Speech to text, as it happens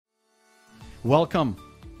Welcome.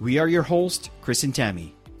 We are your hosts, Chris and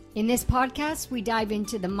Tammy. In this podcast, we dive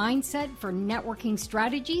into the mindset for networking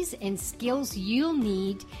strategies and skills you'll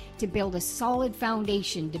need to build a solid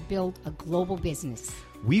foundation to build a global business.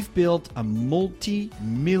 We've built a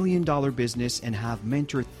multi-million-dollar business and have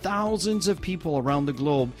mentored thousands of people around the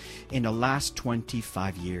globe in the last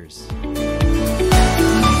 25 years.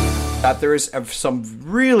 That there is some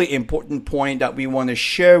really important point that we want to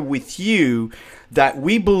share with you that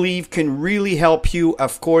we believe can really help you,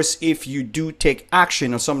 of course, if you do take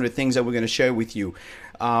action on some of the things that we're going to share with you.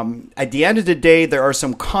 At the end of the day, there are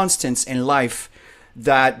some constants in life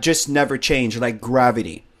that just never change, like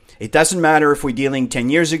gravity. It doesn't matter if we're dealing 10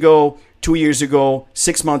 years ago, 2 years ago,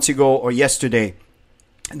 6 months ago, or yesterday.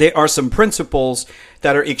 There are some principles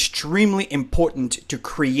that are extremely important to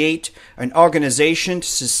create an organization, to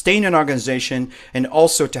sustain an organization, and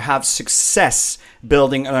also to have success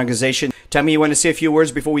building an organization. Tammy, you want to say a few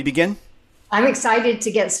words before we begin? I'm excited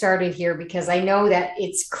to get started here because I know that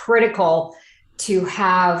it's critical to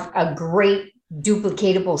have a great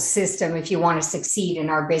duplicatable system if you want to succeed in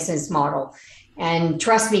our business model. And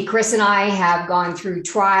trust me, Chris and I have gone through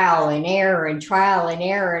trial and error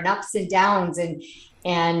and ups and downs and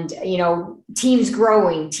you know, teams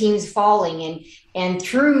growing, teams falling, and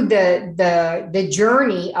through the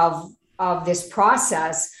journey of this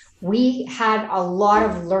process, we had a lot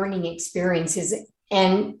of learning experiences,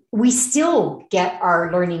 and we still get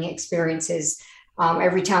our learning experiences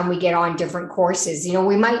every time we get on different courses. You know,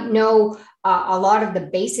 we might know a lot of the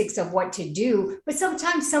basics of what to do, but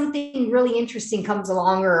sometimes something really interesting comes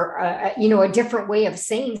along, or a different way of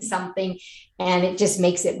saying something, and it just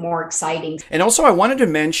makes it more exciting. And also, I wanted to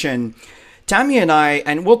mention, Tammy and I,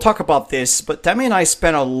 and we'll talk about this, but Tammy and I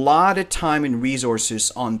spent a lot of time and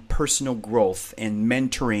resources on personal growth and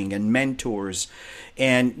mentoring and mentors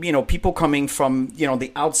and, you know, people coming from, you know,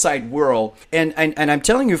 the outside world. And I'm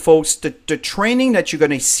telling you folks, the training that you're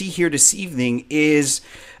going to see here this evening is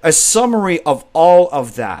a summary of all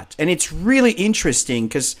of that. And it's really interesting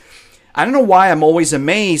because I don't know why I'm always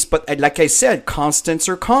amazed, but like I said, constants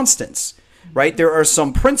are constants. Right? There are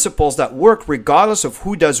some principles that work regardless of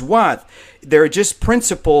who does what. They're just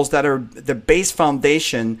principles that are the base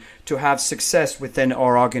foundation to have success within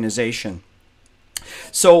our organization.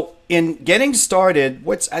 So in getting started,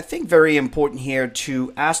 what's I think very important here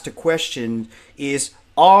to ask the question is,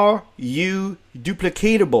 are you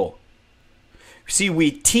duplicatable? See,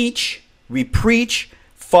 we teach, we preach,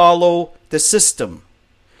 follow the system.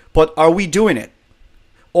 But are we doing it?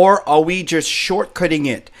 Or are we just shortcutting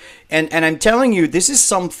it? And I'm telling you, this is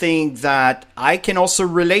something that I can also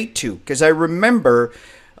relate to, because I remember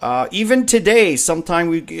even today, sometimes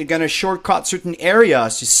we're going to shortcut certain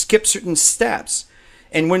areas, to skip certain steps.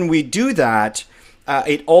 And when we do that,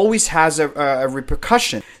 it always has a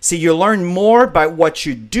repercussion. See, you learn more by what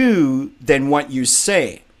you do than what you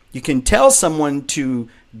say. You can tell someone to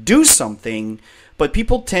do something, but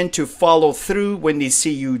people tend to follow through when they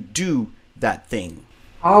see you do that thing.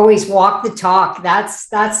 Always walk the talk. That's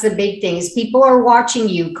the big thing, is people are watching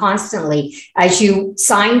you constantly as you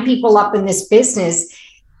sign people up in this business.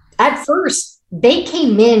 At first, they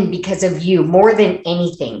came in because of you more than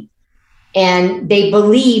anything. And they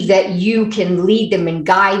believe that you can lead them and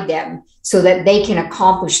guide them so that they can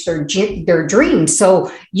accomplish their dreams.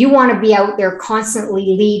 So you want to be out there constantly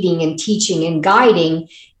leading and teaching and guiding,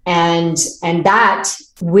 and that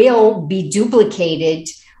will be duplicated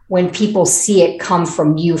when people see it come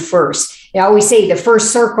from you first. I always say the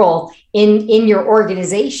first circle in your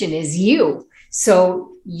organization is you.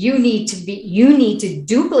 So you need to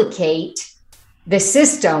duplicate the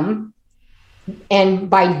system. And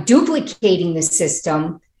by duplicating the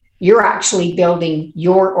system, you're actually building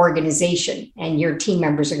your organization, and your team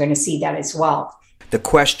members are going to see that as well. The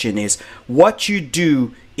question is, what you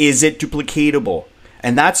do, is it duplicatable?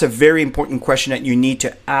 And that's a very important question that you need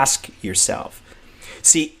to ask yourself.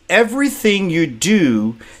 See, everything you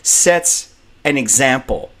do sets an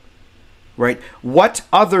example, right? What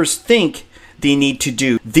others think they need to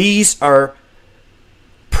do. These are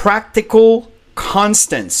practical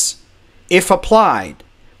constants, if applied,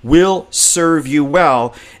 will serve you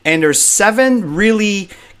well. And there's 7 really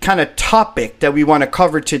kind of topic that we want to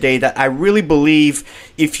cover today that I really believe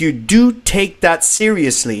if you do take that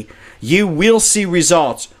seriously, you will see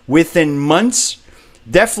results within months,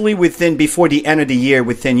 definitely before the end of the year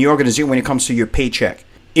within your organization when it comes to your paycheck.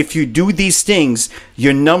 If you do these things,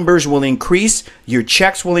 your numbers will increase, your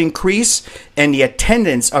checks will increase, and the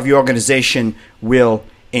attendance of your organization will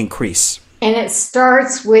increase. And it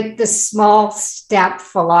starts with the small step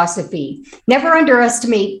philosophy. Never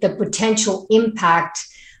underestimate the potential impact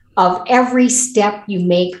of every step you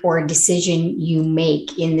make or a decision you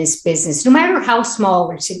make in this business, no matter how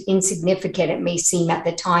small or insignificant it may seem at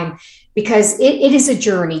the time, because it is a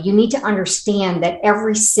journey. You need to understand that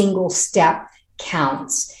every single step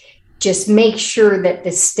counts. Just make sure that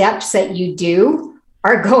the steps that you do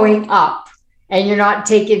are going up and you're not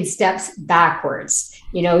taking steps backwards.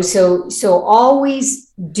 So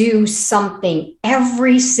always do something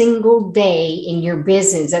every single day in your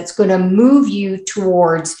business that's going to move you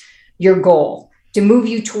towards your goal, to move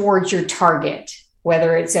you towards your target,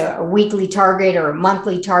 whether it's a weekly target or a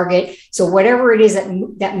monthly target. So whatever it is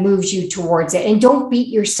that moves you towards it. And don't beat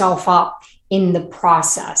yourself up in the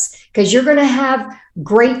process, because you're going to have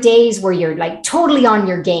great days where you're like totally on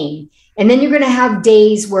your game. And then you're going to have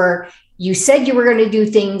days where you said you were going to do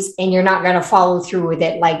things and you're not going to follow through with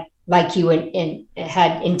it like you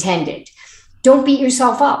had intended. Don't beat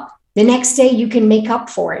yourself up. The next day you can make up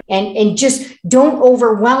for it, and just don't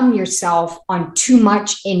overwhelm yourself on too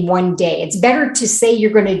much in one day. It's better to say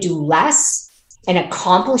you're going to do less and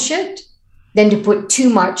accomplish it than to put too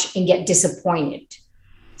much and get disappointed.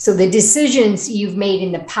 So the decisions you've made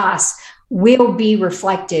in the past will be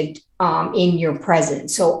reflected in your present.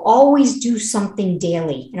 So always do something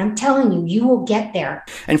daily. And I'm telling you, you will get there.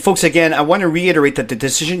 And folks, again, I want to reiterate that the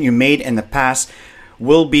decision you made in the past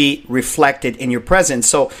will be reflected in your present.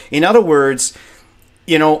 So in other words,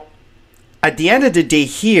 at the end of the day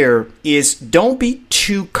here is don't be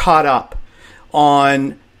too caught up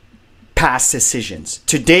on past decisions.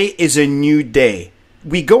 Today is a new day.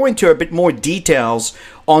 We go into a bit more details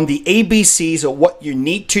on the ABCs of what you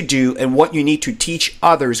need to do and what you need to teach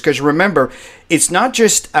others. Because remember, it's not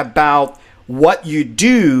just about what you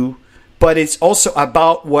do, but it's also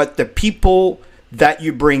about what the people that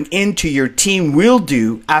you bring into your team will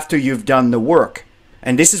do after you've done the work.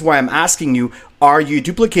 And this is why I'm asking you, are you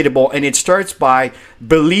duplicatable? And it starts by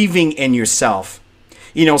believing in yourself.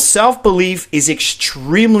 Self-belief is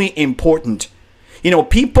extremely important.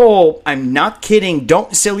 People, I'm not kidding, don't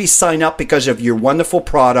necessarily sign up because of your wonderful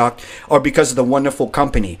product or because of the wonderful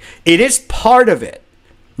company. It is part of it.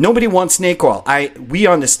 Nobody wants snake oil. We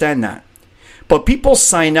understand that. But people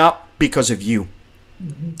sign up because of you.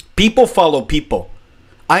 Mm-hmm. People follow people.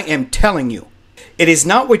 I am telling you. It is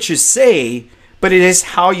not what you say, but it is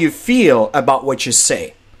how you feel about what you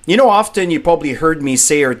say. Often you probably heard me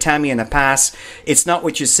say, or Tammy in the past, it's not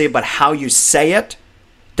what you say, but how you say it.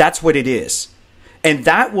 That's what it is. And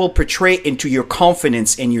that will portray into your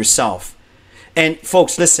confidence in yourself. And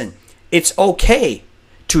folks, listen, it's okay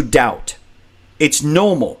to doubt. It's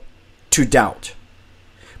normal to doubt.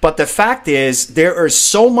 But the fact is, there is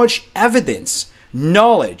so much evidence,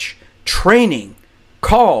 knowledge, training,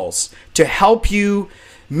 calls to help you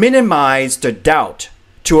minimize the doubt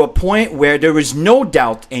to a point where there is no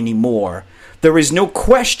doubt anymore. There is no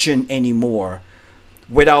question anymore.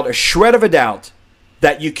 Without a shred of a doubt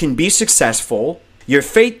that you can be successful. Your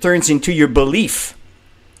faith turns into your belief,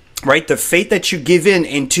 right? The faith that you give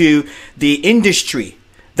into the industry,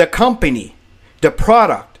 the company, the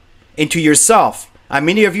product, into yourself.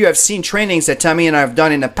 Many of you have seen trainings that Tammy and I have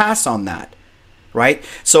done in the past on that, right?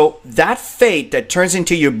 So that faith that turns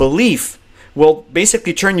into your belief will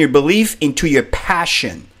basically turn your belief into your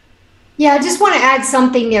passion. Yeah, I just want to add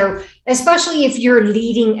something there, especially if you're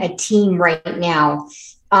leading a team right now.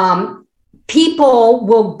 People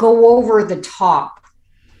will go over the top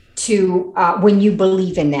to when you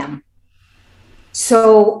believe in them.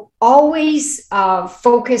 So always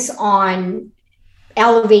focus on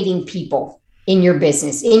elevating people in your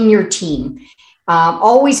business, in your team.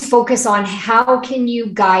 Always focus on how can you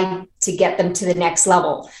guide to get them to the next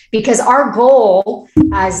level, because our goal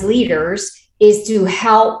as leaders is to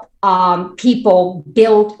help people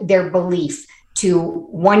build their belief to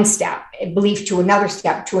one step, belief to another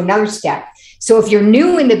step, to another step. So if you're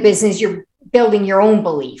new in the business, you're building your own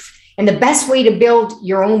belief. And the best way to build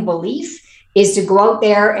your own belief is to go out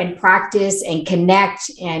there and practice and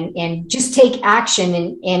connect and just take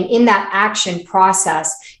action. And in that action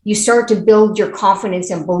process, you start to build your confidence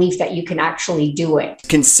and belief that you can actually do it.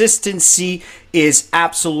 Consistency is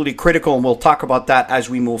absolutely critical. And we'll talk about that as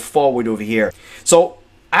we move forward over here. So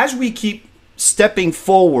as we keep stepping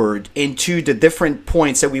forward into the different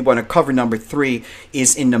points that we want to cover, number 3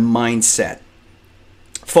 is in the mindset.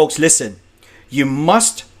 Folks, listen, you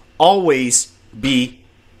must always be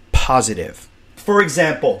positive. For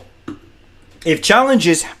example, if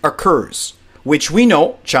challenges occurs, which we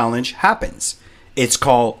know challenge happens, it's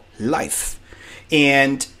called life.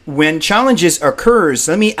 And when challenges occurs,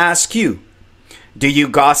 let me ask you, do you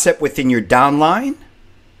gossip within your downline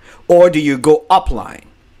or do you go upline?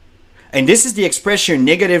 And this is the expression: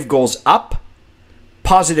 negative goes up,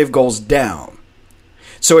 positive goes down.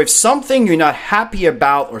 So if something you're not happy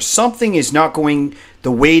about or something is not going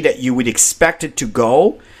the way that you would expect it to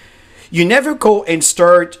go, you never go and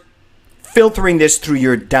start filtering this through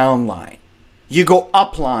your downline. You go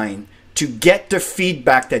upline to get the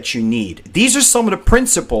feedback that you need. These are some of the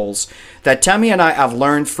principles that Tammy and I have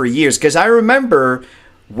learned for years, because I remember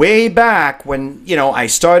way back when, I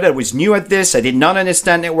started, I was new at this. I did not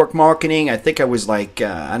understand network marketing. I think I was like,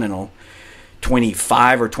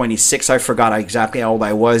 25 or 26. I forgot exactly how old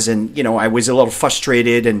I was. And, I was a little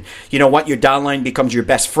frustrated. And you know what? Your downline becomes your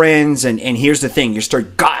best friends. And here's the thing. You start,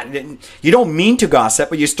 you don't mean to gossip,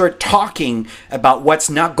 but you start talking about what's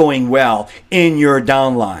not going well in your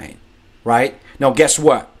downline, right? Now, guess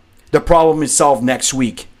what? The problem is solved next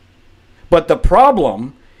week. But the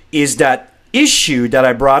problem is that issue that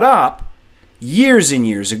I brought up years and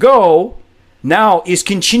years ago now is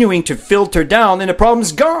continuing to filter down, and the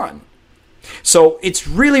problem's gone. So it's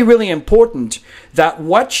really, really important that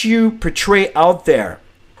what you portray out there,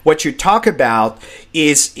 what you talk about,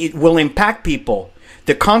 it will impact people.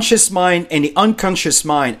 The conscious mind and the unconscious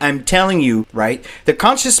mind, I'm telling you, right? The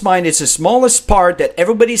conscious mind is the smallest part that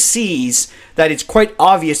everybody sees, that it's quite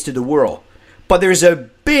obvious to the world. But there's a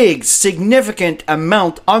big, significant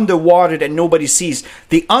amount underwater that nobody sees.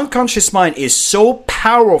 The unconscious mind is so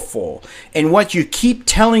powerful, and what you keep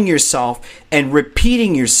telling yourself and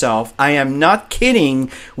repeating yourself, I am not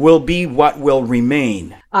kidding, will be what will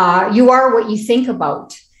remain. You are what you think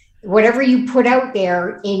about. Whatever you put out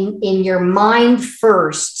there in your mind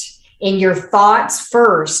first, in your thoughts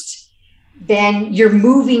first, then you're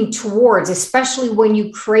moving towards, especially when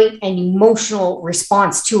you create an emotional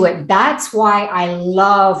response to it. That's why I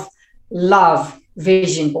love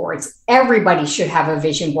vision boards. Everybody should have a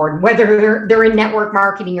vision board, whether they're in network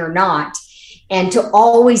marketing or not, and to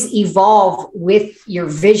always evolve with your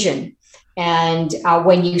vision. And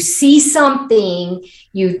when you see something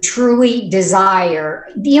you truly desire,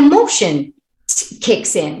 the emotion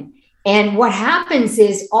kicks in. And what happens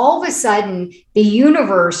is all of a sudden the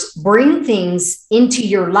universe brings things into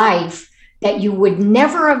your life that you would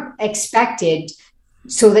never have expected,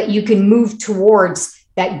 so that you can move towards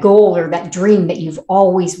that goal or that dream that you've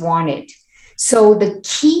always wanted. So the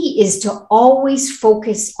key is to always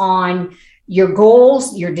focus on your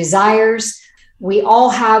goals, your desires. We all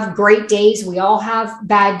have great days. We all have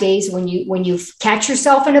bad days. When you catch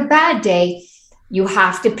yourself in a bad day, you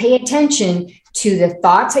have to pay attention to the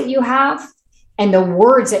thoughts that you have and the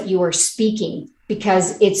words that you are speaking,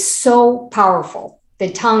 because it's so powerful. The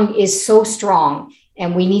tongue is so strong,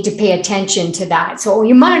 and we need to pay attention to that. So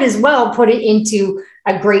you might as well put it into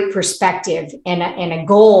a great perspective and a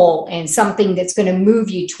goal, and something that's going to move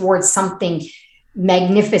you towards something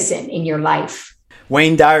magnificent in your life.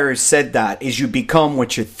 Wayne Dyer said that is you become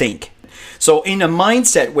what you think. So in a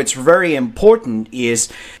mindset, what's very important is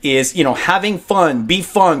having fun, be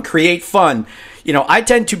fun, create fun. I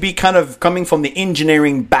tend to be kind of coming from the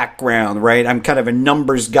engineering background, right? I'm kind of a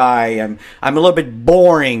numbers guy. I'm a little bit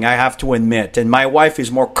boring, I have to admit. And my wife is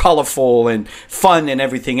more colorful and fun and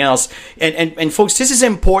everything else. And folks, this is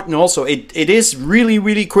important also. It is really,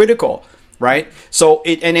 really critical. Right? So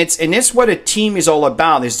it's what a team is all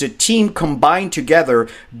about, is the team combined together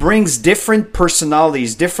brings different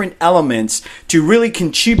personalities, different elements to really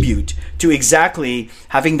contribute to exactly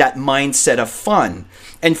having that mindset of fun.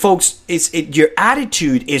 And folks, your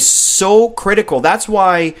attitude is so critical. That's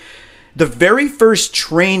why the very first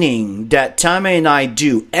training that Tammy and I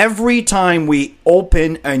do every time we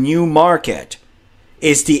open a new market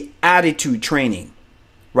is the attitude training,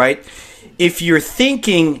 right? If your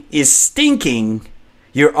thinking is stinking,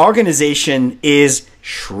 your organization is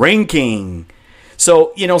shrinking.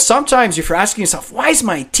 So, sometimes if you're asking yourself, why is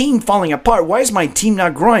my team falling apart? Why is my team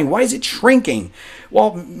not growing? Why is it shrinking?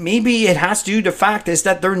 Well, maybe it has to do with the fact is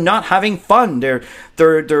that they're not having fun.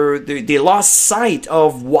 They lost sight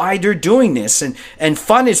of why they're doing this. And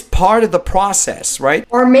fun is part of the process, right?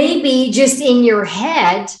 Or maybe just in your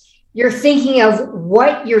head, you're thinking of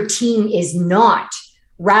what your team is not,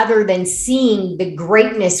 rather than seeing the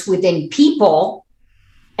greatness within people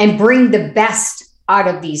and bring the best out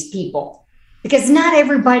of these people. Because not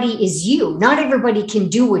everybody is you. Not everybody can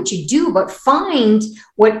do what you do, but find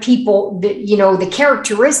what people, the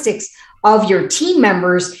characteristics of your team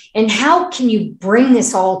members, and how can you bring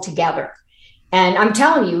this all together? And I'm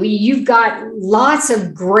telling you, you've got lots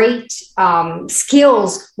of great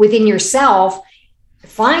skills within yourself.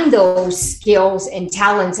 Find those skills and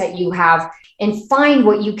talents that you have, and find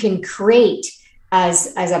what you can create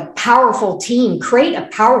as a powerful team. Create a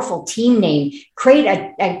powerful team name, create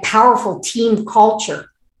a powerful team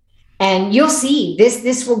culture, And you'll see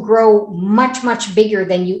this will grow much, much bigger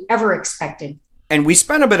than you ever expected. And we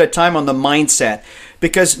spent a bit of time on the mindset,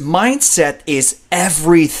 because mindset is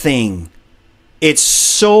everything. It's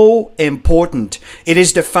so important. It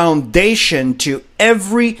is the foundation to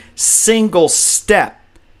every single step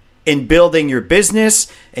in building your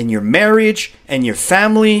business and your marriage and your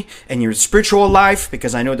family and your spiritual life,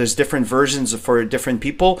 because I know there's different versions for different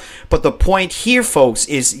people. But the point here, folks,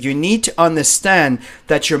 is you need to understand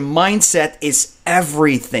that your mindset is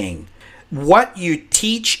everything. What you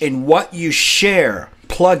teach and what you share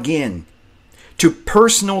plug in to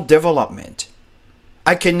personal development.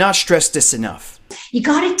 I cannot stress this enough. You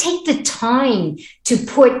got to take the time to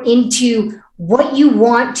put into what you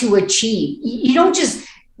want to achieve. You don't just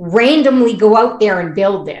randomly go out there and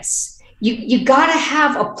build this. You got to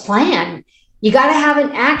have a plan. You got to have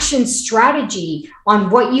an action strategy on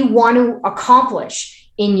what you want to accomplish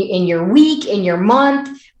in your week, in your month,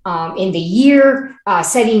 in the year,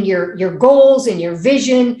 setting your goals and your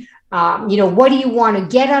vision. What do you want to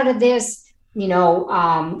get out of this?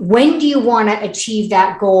 When do you want to achieve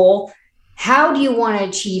that goal? How do you want to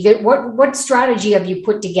achieve it? What strategy have you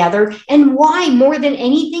put together? And why? More than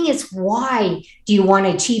anything, it's why do you want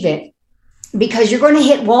to achieve it? Because you're going to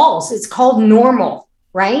hit walls. It's called normal,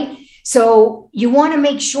 right? So you want to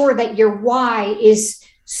make sure that your why is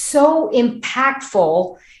so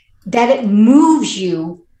impactful that it moves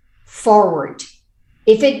you forward.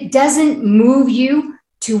 If it doesn't move you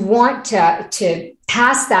to want to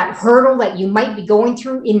pass that hurdle that you might be going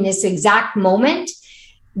through in this exact moment,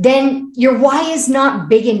 then your why is not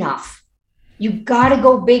big enough. You got to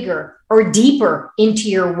go bigger or deeper into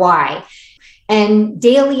your why. And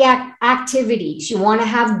daily activities, you want to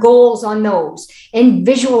have goals on those and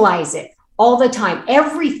visualize it all the time.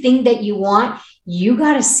 Everything that you want, you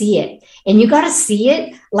got to see it. And you got to see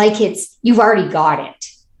it like you've already got it.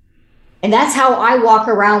 And that's how I walk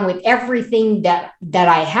around with everything that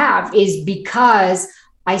I have, is because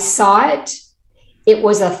I saw it. It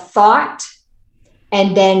was a thought.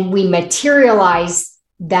 And then we materialize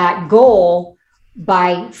that goal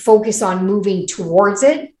by focus on moving towards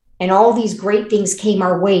it. And all these great things came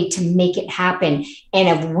our way to make it happen. And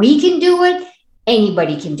if we can do it,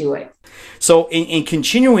 anybody can do it. So in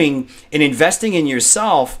continuing and investing in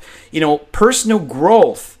yourself, personal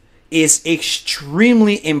growth is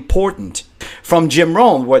extremely important. From Jim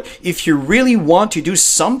Rohn, if you really want to do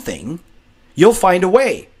something, you'll find a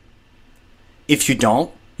way. If you don't,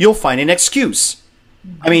 you'll find an excuse.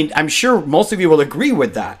 I mean, I'm sure most of you will agree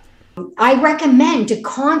with that. I recommend to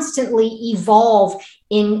constantly evolve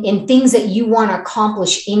in things that you want to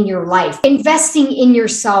accomplish in your life. Investing in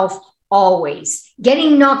yourself always.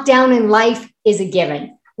 Getting knocked down in life is a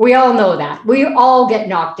given. We all know that. We all get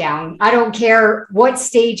knocked down. I don't care what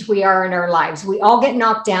stage we are in our lives. We all get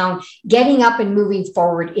knocked down. Getting up and moving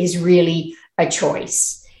forward is really a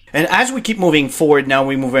choice. And as we keep moving forward, now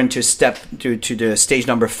we move into to the stage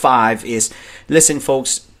number 5 is, listen,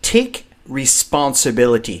 folks, take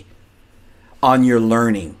responsibility on your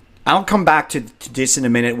learning. I'll come back to this in a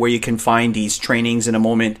minute, where you can find these trainings in a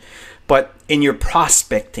moment. But in your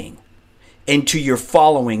prospecting, into your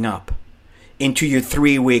following up, into your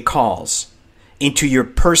 3-way calls, into your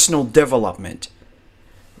personal development,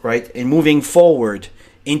 right? And moving forward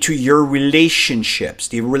into your relationships,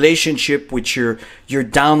 the relationship with your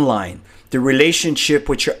downline, the relationship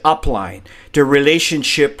with your upline, the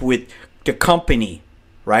relationship with the company,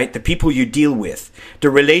 right? The people you deal with,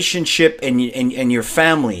 the relationship and your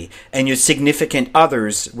family and your significant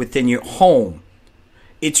others within your home.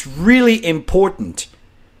 It's really important.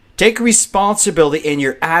 Take responsibility in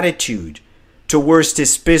your attitude towards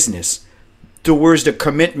this business, towards the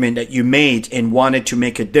commitment that you made and wanted to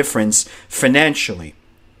make a difference financially,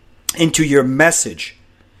 into your message,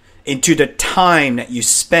 into the time that you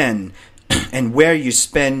spend and where you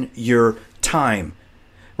spend your time,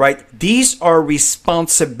 right? These are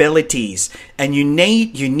responsibilities, and you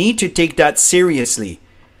need to take that seriously,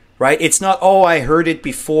 right? It's not, oh, I heard it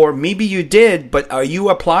before. Maybe you did, but are you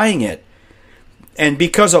applying it? And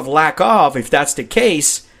because of lack of, if that's the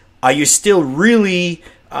case, are you still really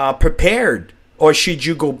prepared? Or should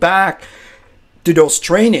you go back to those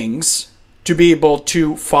trainings to be able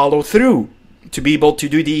to follow through, to be able to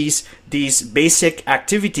do these basic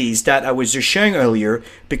activities that I was just sharing earlier,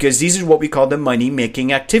 because these are what we call the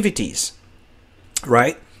money-making activities,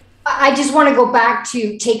 right? I just want to go back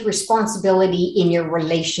to take responsibility in your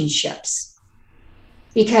relationships,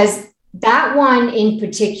 because that one in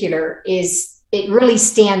particular it really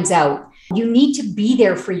stands out. You need to be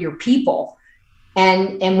there for your people.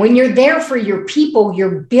 And when you're there for your people,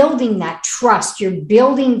 you're building that trust. You're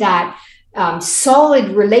building that solid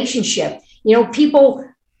relationship. People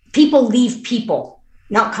leave people,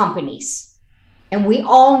 not companies. And we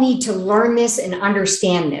all need to learn this and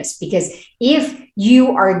understand this, because if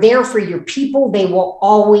you are there for your people, they will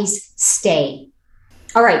always stay.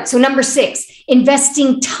 All right. So number 6,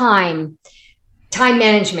 investing time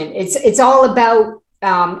management. It's all about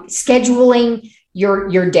scheduling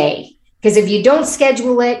your day, because if you don't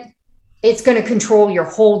schedule it, it's going to control your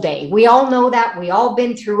whole day. We all know that. We all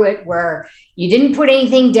been through it, where you didn't put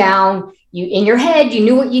anything down. You, in your head, you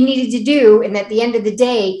knew what you needed to do. And at the end of the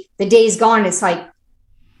day's gone. It's like,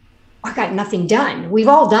 I got nothing done. We've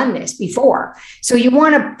all done this before. So you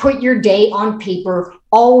want to put your day on paper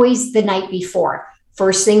always the night before.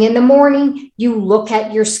 First thing in the morning, you look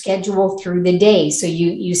at your schedule through the day. So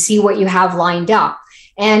you see what you have lined up.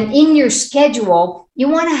 And in your schedule, you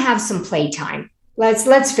want to have some playtime.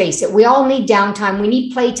 Let's face it. We all need downtime. We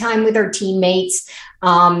need playtime with our teammates.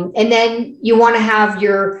 And then you want to have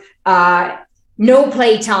your no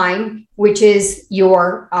playtime, which is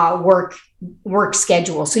your work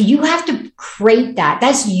schedule. So you have to create that.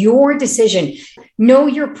 That's your decision. Know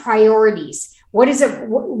your priorities. What's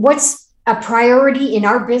a priority in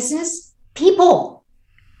our business? People.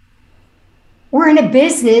 We're in a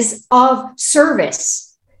business of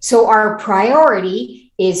service. So our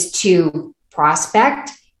priority is to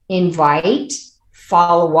prospect, invite,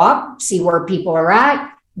 follow up, see where people are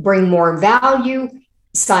at, bring more value,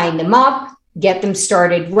 sign them up, get them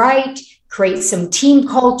started right, create some team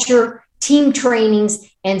culture, team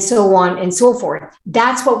trainings, and so on and so forth.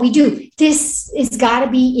 That's what we do. This has got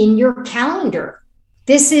to be in your calendar.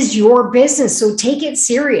 This is your business, so take it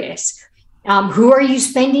serious. Who are you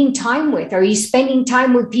spending time with? Are you spending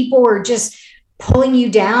time with people who are just pulling you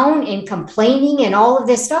down and complaining and all of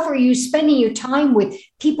this stuff? Or are you spending your time with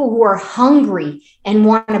people who are hungry and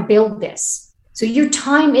want to build this? So your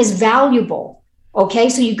time is valuable. Okay,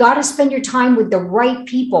 so you got to spend your time with the right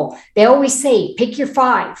people. They always say, pick your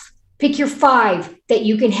 5. Pick your 5 that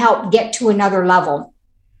you can help get to another level.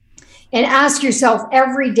 And ask yourself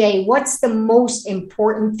every day, what's the most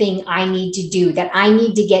important thing I need to do, that I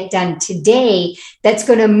need to get done today, that's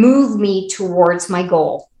going to move me towards my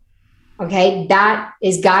goal? Okay, that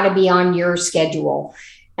is got to be on your schedule.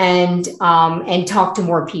 And talk to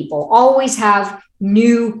more people. Always have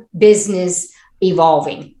new business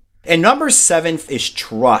evolving. And number 7 is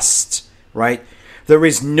trust, right? There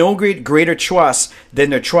is no greater trust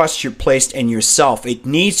than the trust you placed in yourself. It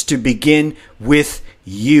needs to begin with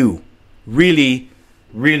you. Really,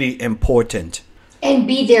 really important. And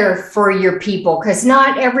be there for your people, because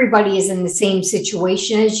not everybody is in the same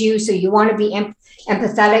situation as you. So you want to be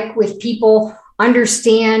empathetic with people,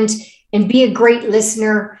 understand, and be a great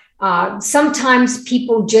listener. Sometimes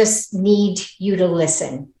people just need you to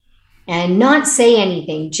listen and not say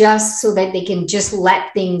anything, just so that they can just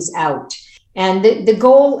let things out. And the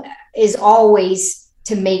goal is always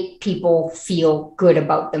to make people feel good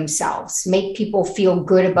about themselves, make people feel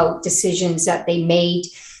good about decisions that they made,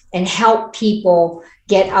 and help people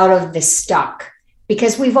get out of the stuck,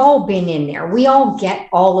 because we've all been in there. We all get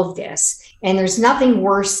all of this, and there's nothing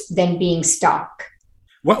worse than being stuck.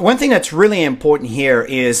 One thing that's really important here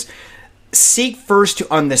is seek first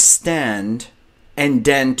to understand and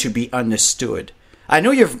then to be understood. I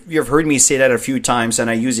know you've heard me say that a few times, and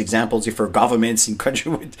I use examples if our governments and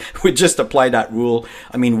country would just apply that rule.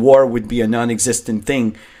 I mean, war would be a non-existent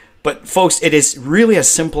thing. But folks, it is really as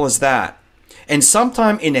simple as that. And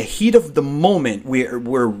sometimes in the heat of the moment,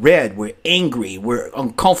 we're red, we're angry, we're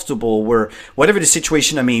uncomfortable, we're whatever the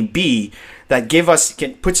situation may be, that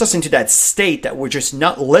puts us into that state that we're just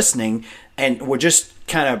not listening and we're just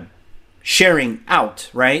kind of sharing out,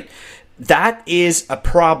 right? That is a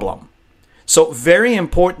problem. So very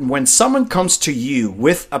important, when someone comes to you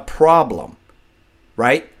with a problem,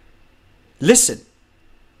 right? Listen.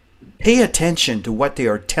 Pay attention to what they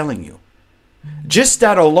are telling you. Just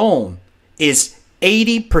that alone is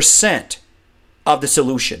 80% of the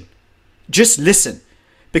solution. Just listen.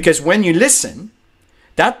 Because when you listen,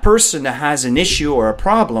 that person that has an issue or a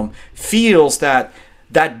problem feels that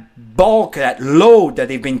bulk, that load that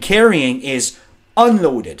they've been carrying is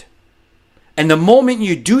unloaded. And the moment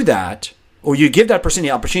you do that, or you give that person the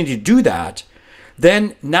opportunity to do that,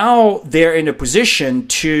 then now they're in a position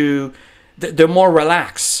they're more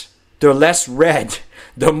relaxed. They're less red.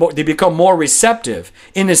 They become more receptive.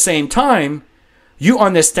 In the same time, you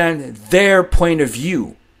understand their point of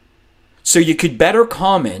view. So you could better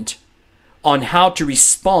comment on how to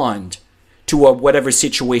respond to whatever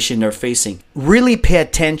situation they're facing. Really pay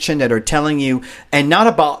attention that they're telling you, and not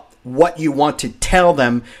about what you want to tell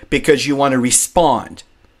them because you want to respond.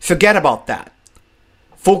 Forget about that.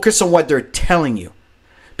 Focus on what they're telling you,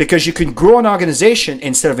 because you can grow an organization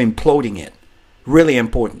instead of imploding it. Really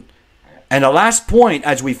important. And the last point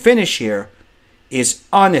as we finish here is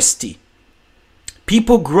honesty.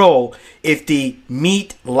 People grow if they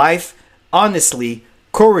meet life honestly,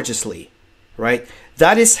 courageously, right?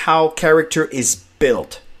 That is how character is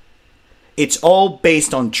built. It's all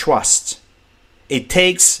based on trust. It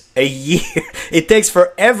takes a year. It takes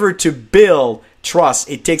forever to build trust.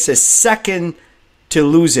 It takes a second to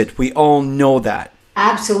lose it. We all know that.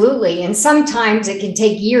 Absolutely. And sometimes it can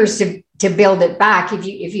take years to build it back if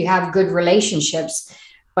you have good relationships,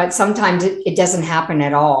 but sometimes it doesn't happen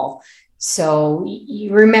at all. So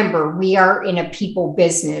you remember, we are in a people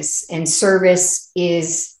business, and service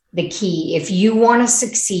is the key. If you want to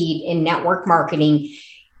succeed in network marketing,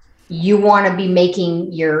 you want to be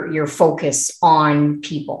making your focus on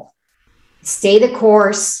people. Stay the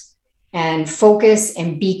course and focus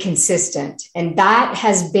and be consistent. And that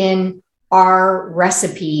has been our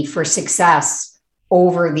recipe for success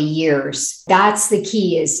over the years. That's the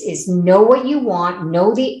key, is know what you want,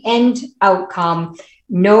 know the end outcome,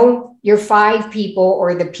 know your 5 people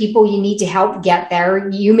or the people you need to help get there.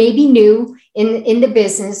 You may be new in the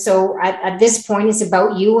business. So at this point, it's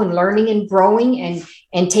about you and learning and growing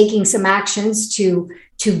and taking some actions to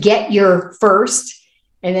get your first,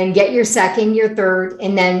 and then get your second, your third,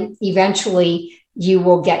 and then eventually you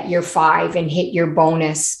will get your 5 and hit your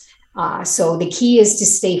bonus. So the key is to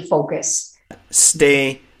stay focused.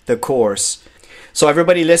 Stay the course. So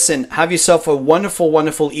everybody listen, have yourself a wonderful,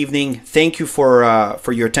 wonderful evening. Thank you for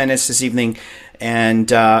your attendance this evening, and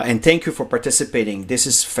thank you for participating. This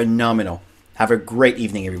is phenomenal. Have a great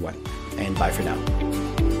evening, everyone, and bye for now.